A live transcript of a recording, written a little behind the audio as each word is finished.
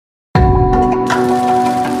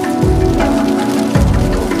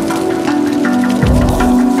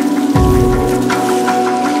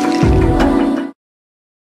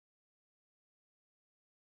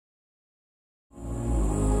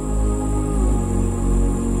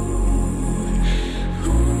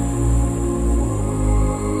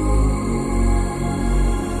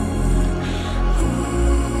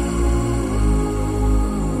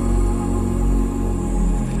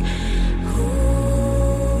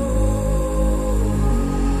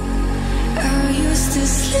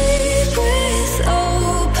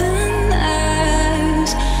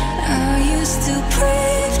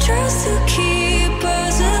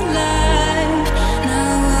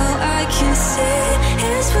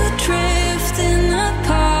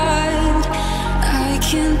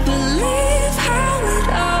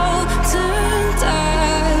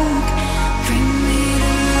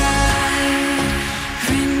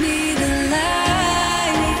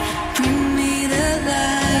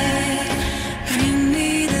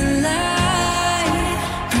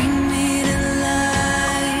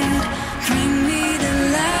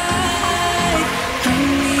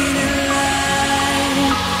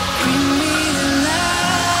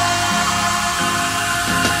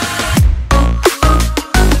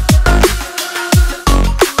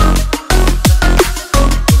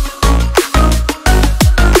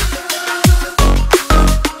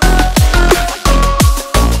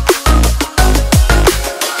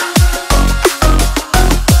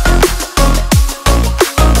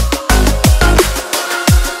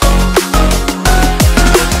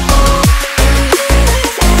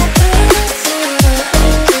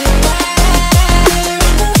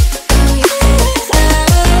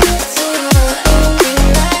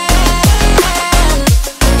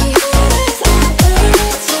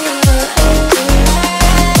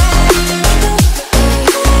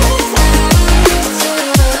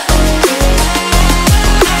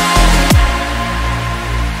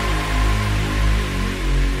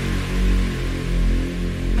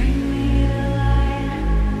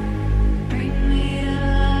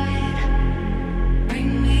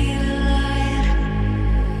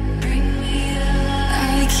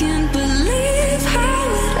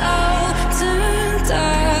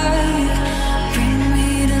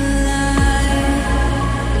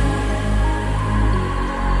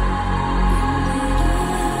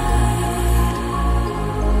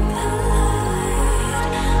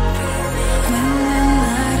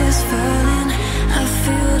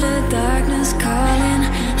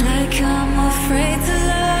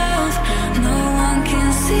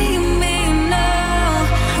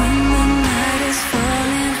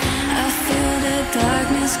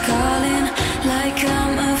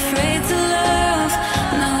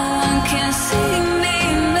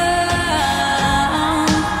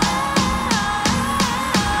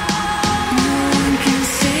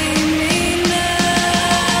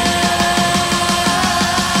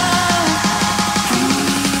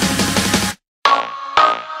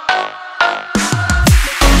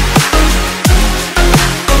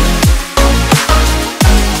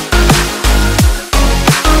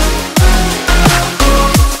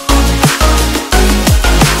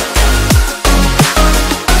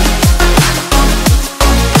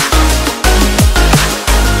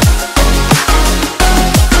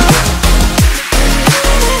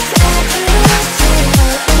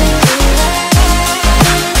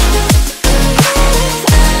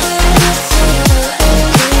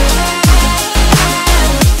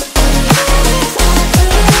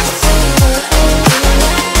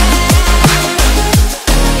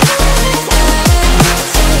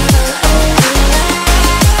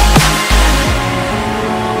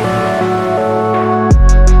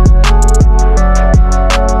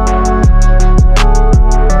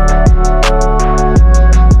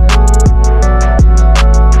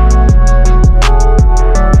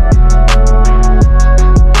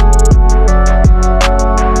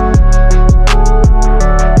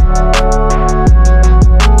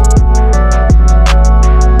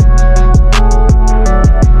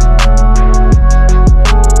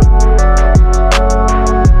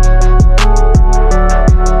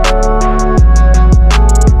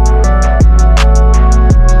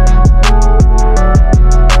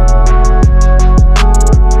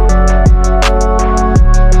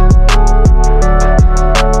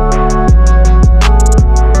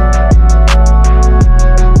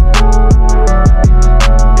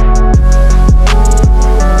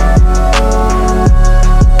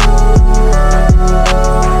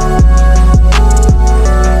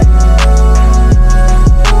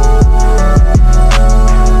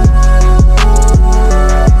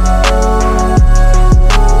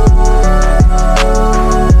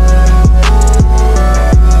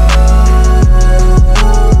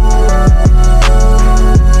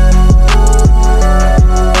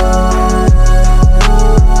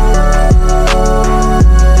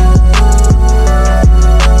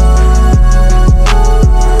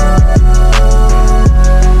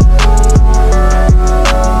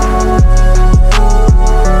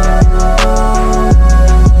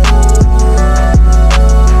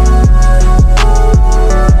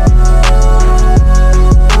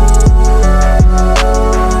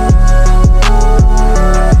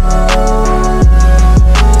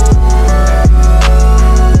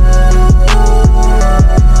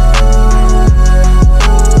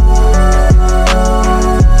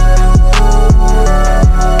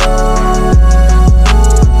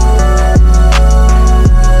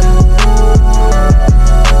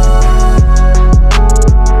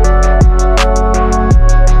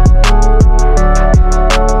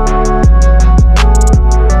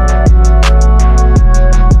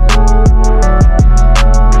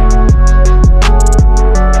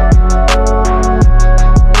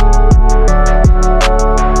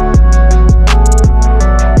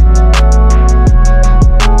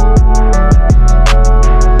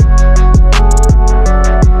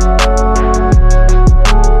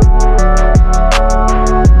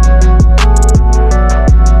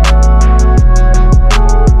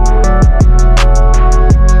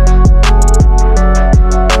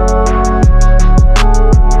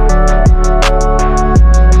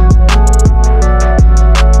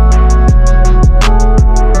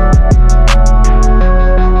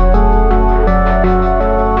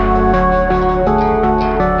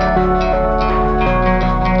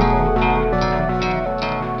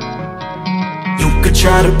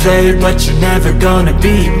try to play, but you're never gonna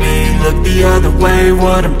beat me. Look the other way,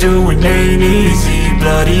 what I'm doing ain't easy.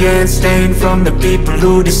 Bloody hands stained from the people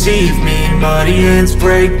who deceive me. Muddy hands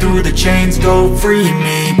break through the chains, go free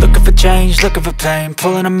me. Looking for change, looking for pain,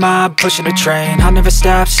 pulling a mob, pushing a train. I'll never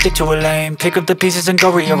stop, stick to a lane, pick up the pieces and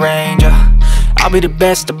go rearrange. I'll be the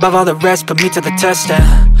best above all the rest, put me to the test and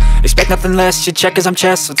expect nothing less, your check is I'm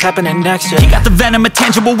chess, what's happening next, yeah. He got the venom, a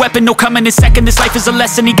tangible weapon, no coming in second. This life is a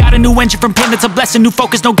lesson, he got a new engine from pain, it's a blessing. New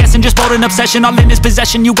focus, no guessing, just bold and obsession, all in his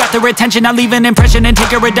possession. You got their attention, I'll leave an impression and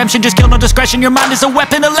take your redemption. Just kill, no discretion, your mind is a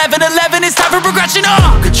weapon. 11-11, it's time for progression,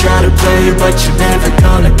 You could try to play, but you're never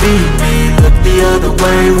gonna beat me. Look the other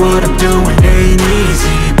way, what I'm doing ain't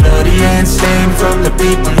easy. Bloody hands stained from the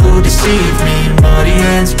people who deceive me. Muddy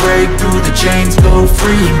hands break through the chains, go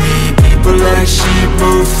free me. People like sheep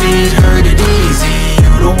move feet, hurt it easy.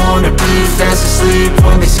 You don't wanna be fast asleep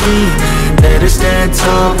when they scheming. Better stand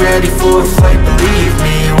tall, ready for a fight, believe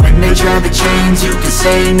me. When they try the chains, you can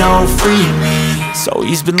say no, free me. So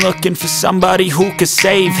he's been looking for somebody who could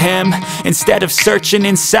save him, instead of searching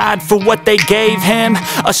inside for what they gave him.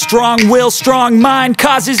 A strong will, strong mind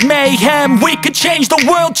causes mayhem. We could change the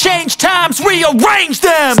world, change times, rearrange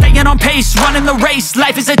them. Staying on pace, running the race.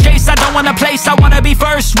 Life is a chase, I don't want a place, I wanna be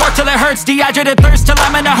first. Work till it hurts, dehydrated thirst till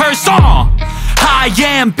I'm in a hearse. High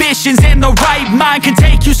ambitions in the right mind can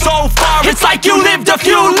take you so far. It's like you lived a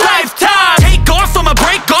few lifetimes. Take off from a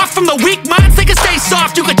break off from the weak minds, they can stay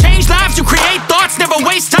soft. You can change lives, you create thoughts, never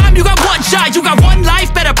waste time. You got one shot, you got one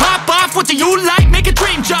life, better pop off. What do you like? Make it